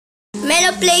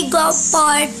Melon Playground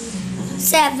Part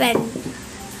 7.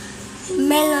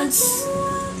 Melon's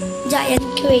giant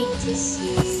crate.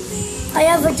 I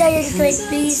have a giant crate,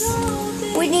 please.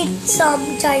 We need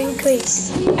some giant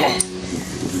crates.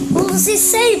 Oh,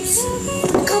 this safes.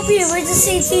 Come here, where's the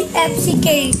safety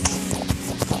FCK?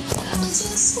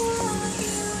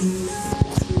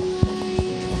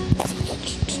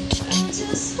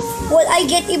 Will I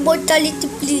get immortality,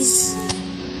 please?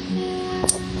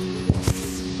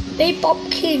 Hey,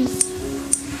 Pumpkin.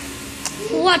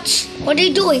 Watch. What are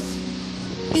you doing?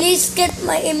 Please get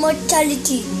my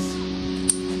immortality.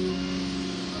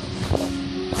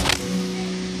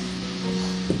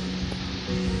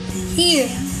 Here.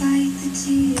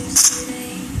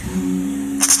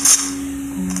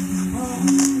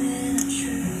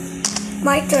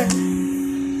 My turn.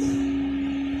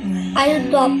 I'll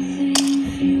drop.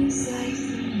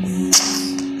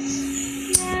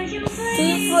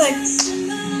 Different.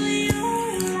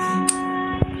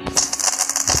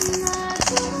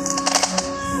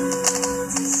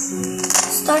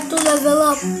 Start to level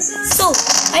up. So,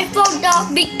 I found the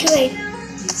big crate.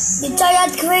 The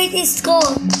giant crate is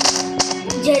called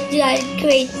giant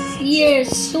crate.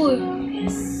 Yes, sure.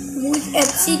 With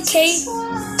FCK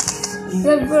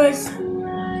reverse.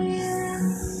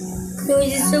 No,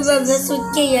 it is a reverse with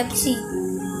KFC.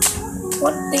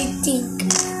 What do you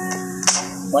think?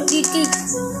 What do you think?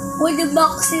 When the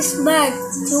box is bad,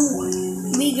 so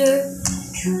bigger.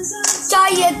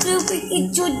 Giant looping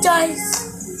into dice.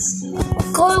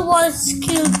 Call was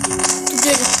killed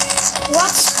together.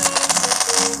 What?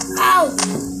 Ow!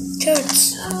 Hurts.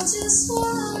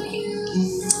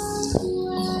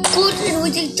 Good and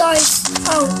with the dice.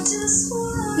 Ow!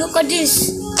 Look at this.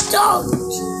 Down.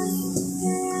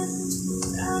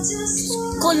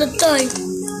 Gonna die.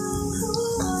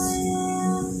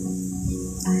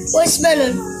 Where's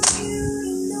Melon?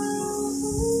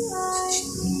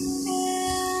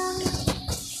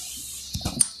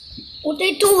 What are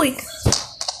they doing?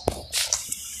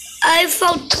 I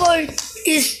found Thor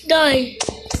is dying.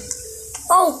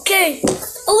 Okay.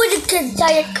 Over the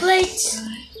giant crate.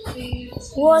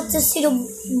 Want to see the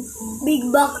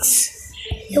big box?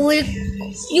 You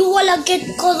wanna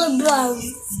get color brown.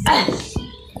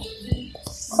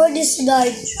 Or this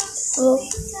died.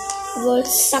 Well,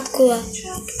 Sakura.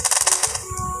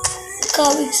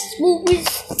 Comics movie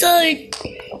start.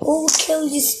 Oh, kill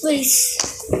this place.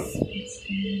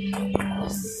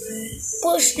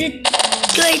 Push it.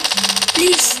 Great.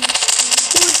 Please.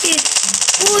 Push it.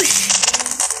 Push.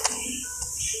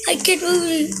 I can't move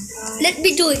it. Let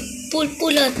me do it.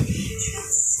 Pull on.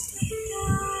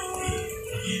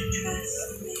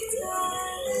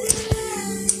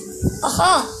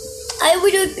 Aha. I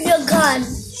will do the gun.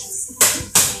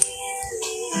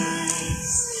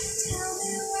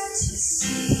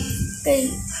 Okay.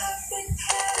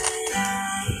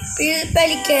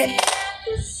 Pelican.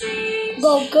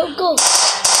 Go, go, go.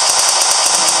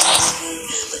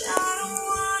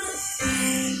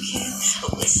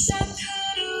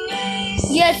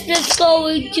 Yes, let's go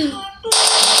with you.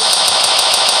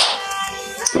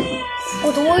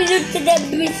 But why did that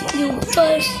miss you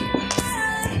first?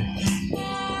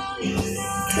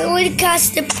 We will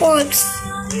cast the porks.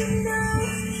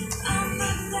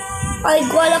 I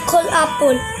wanna call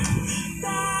Apple.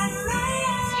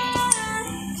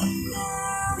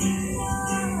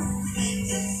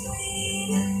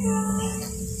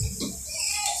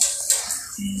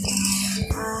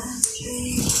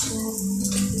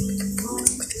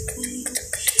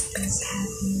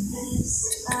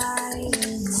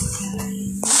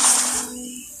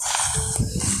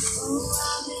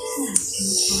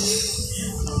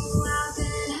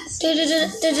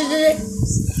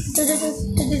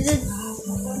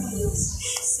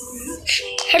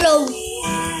 Hello.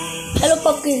 Hello,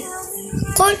 Pumpkin.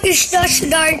 Call is dash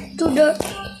dart to the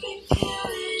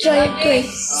giant crate.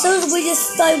 So we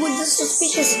just die with the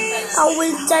suspicious. I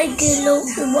will die low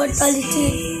immortality.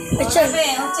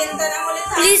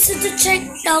 Please to check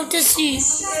now to see.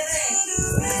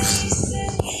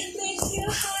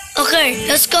 Okay,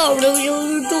 let's go.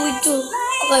 We'll do it too.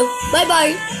 Okay, bye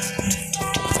bye.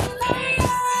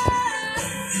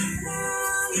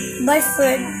 My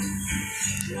friend.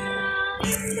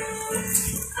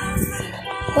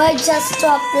 Why just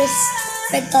drop this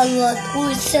metal rod? Who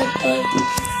is simple?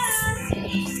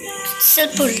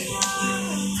 Simple.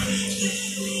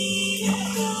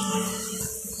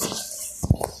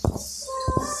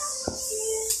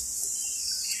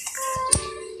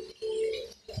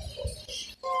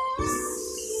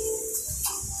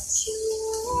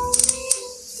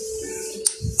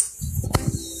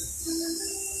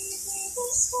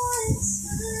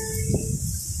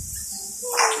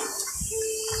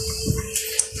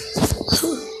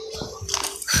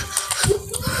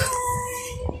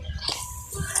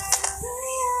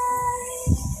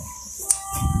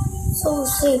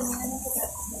 Safe.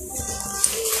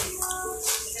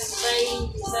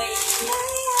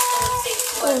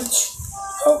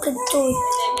 Okay, do it.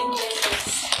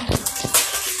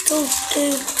 Okay,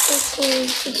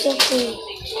 it's okay.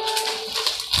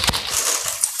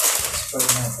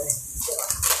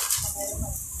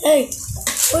 Hey,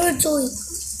 what are you doing?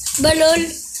 Melon,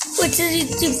 what's the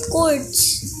deep chords?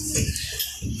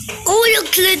 Oh, you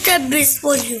cleared that base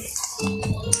for you.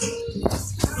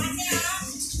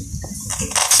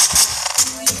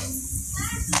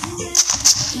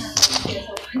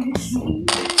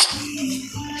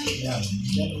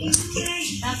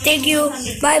 Thank you.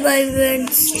 Bye bye,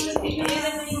 friends.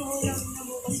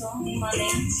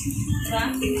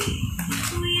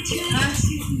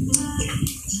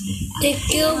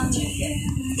 Thank you.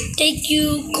 Thank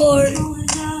you, Cord.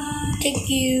 Thank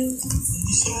you.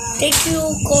 Thank you,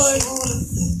 Cord.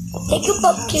 Thank you,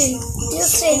 Pumpkin. You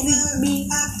saved me.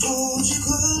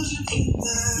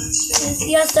 Since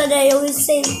yesterday, I will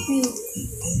save you.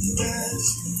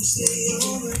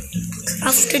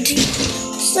 After the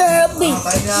serve me.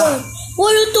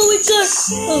 What are you doing, girl?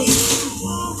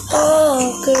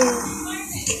 Oh, okay.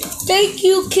 Thank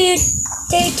you, kid.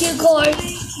 Thank you, Cord.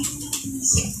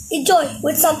 Enjoy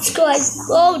with subscribe.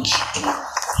 Oh,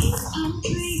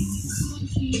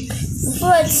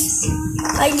 friends,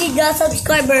 I need the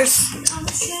subscribers.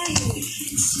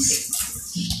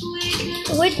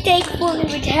 We're thankful and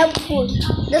we're helpful.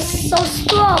 This is so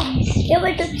strong.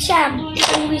 Even the champ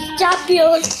and we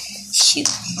champion. Shoot.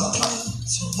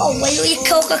 Oh, why do you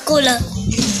Coca-Cola?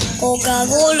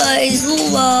 Coca-Cola is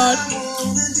over.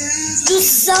 The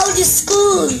sound is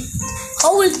cool.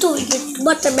 How will do it?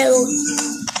 Watermelon.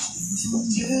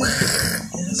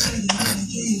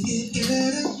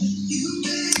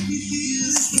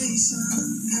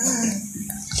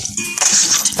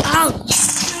 Ouch.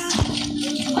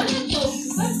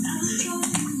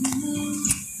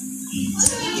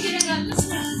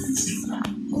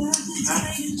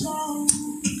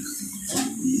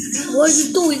 What are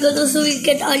you doing? So we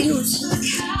get our use.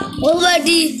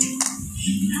 Already.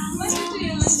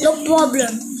 No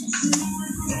problem.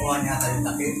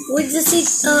 We just eat,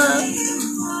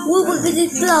 we will get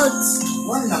it clouds.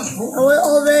 I will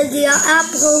already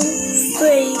apple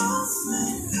spray.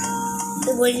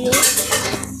 When you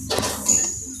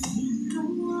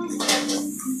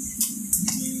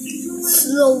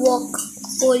slow walk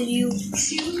for you,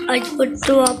 I put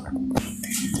drop.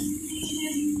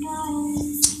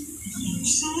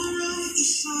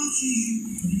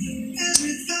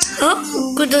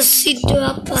 Oh, gonna see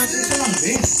drop.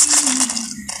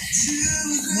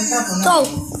 Oh.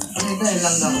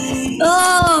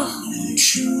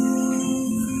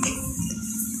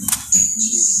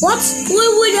 What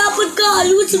would happen, God?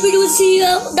 What's the video? See a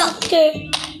doctor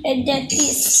and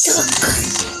dentist.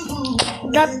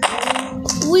 That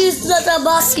we is not a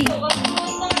bossy.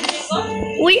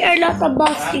 We are not a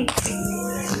bossy.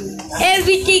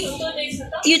 Everything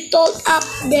you told up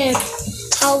there,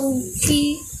 how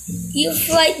you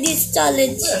fight this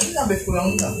challenge.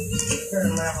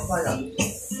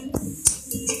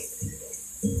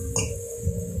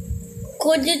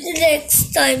 Could you the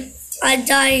next time I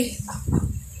die?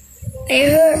 I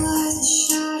heard.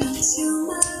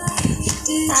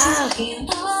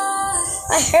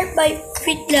 I hurt my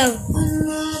feet now.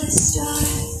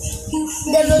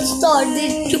 Never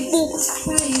started to poop.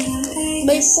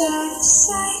 My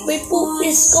poop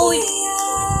is going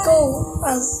go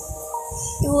out.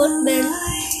 You want man?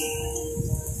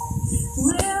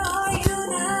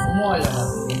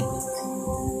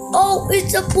 Oh,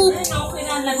 it's a poop.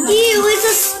 Ew, it's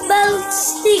a smell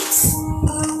sticks.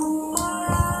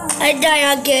 I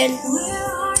die again.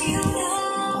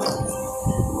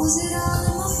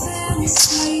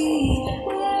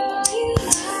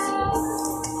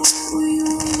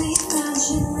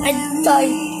 I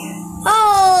die.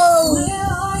 Oh!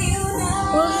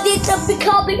 We need a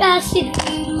becoming acid.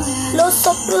 No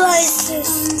surprises.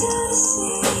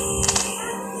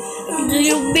 Do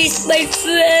you miss my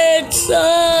friends?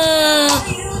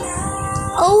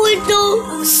 Oh, I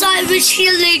know Cyber's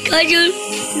healing. I don't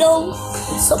know.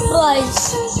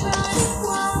 Surprise.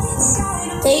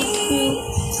 Thank you.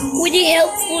 Really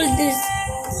helpful this.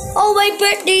 Oh, my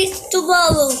birthday is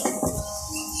tomorrow.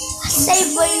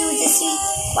 Save for you to see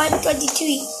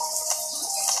 123.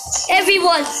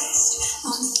 Everyone,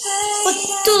 put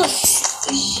this.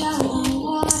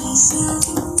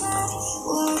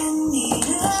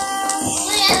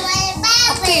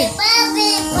 Okay.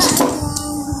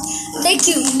 Thank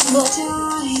you.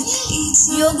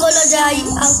 You're gonna die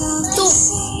out too.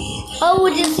 How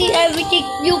would you see everything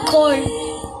you call?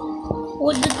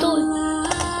 What to do?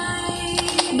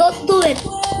 Don't do it.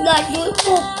 like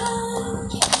YouTube.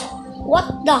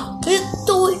 What the? You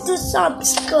do it to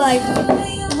subscribe.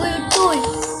 What are you doing?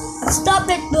 Stop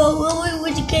it, bro. Where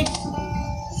would you get?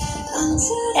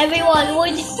 Everyone, what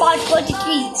is part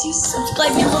 43?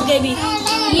 Subscribe before gaming.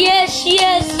 Yes.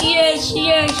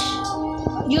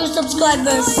 New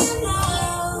subscribers.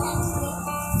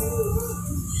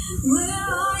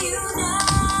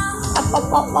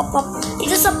 Up.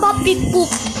 It is a puppy poop.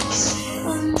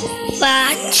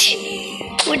 Batch.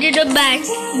 What is a bad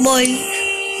boy?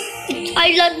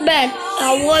 I love bad.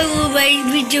 I want to play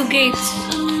video games.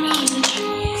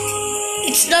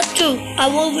 It's not true. I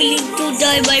won't willing to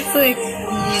die, my friend.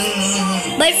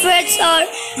 My friends are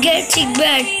getting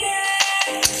bad.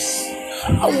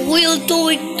 I will do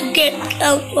it to get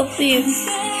out of here.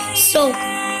 So,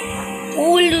 we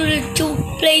will do it to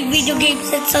play video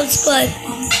games and subscribe.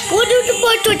 We'll do the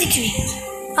part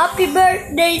 23. Happy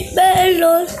birthday,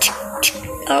 Melon.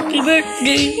 Happy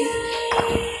birthday.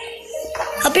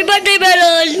 Happy birthday,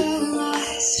 Melon.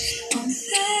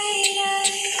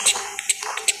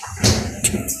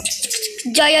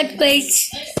 Giant plates.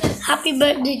 Happy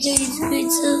birthday, giant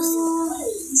plates.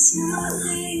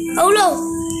 Oh no!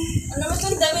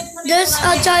 There's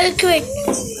a giant crate.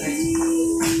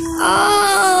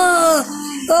 Ah!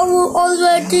 I will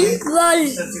already run.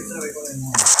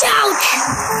 Ouch!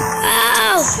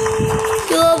 Ow!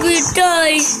 You will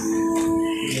die.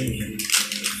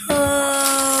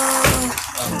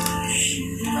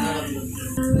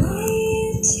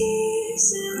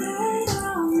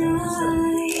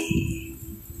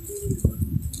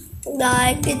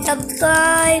 Like and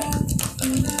subscribe.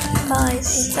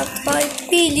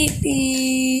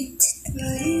 Philippines.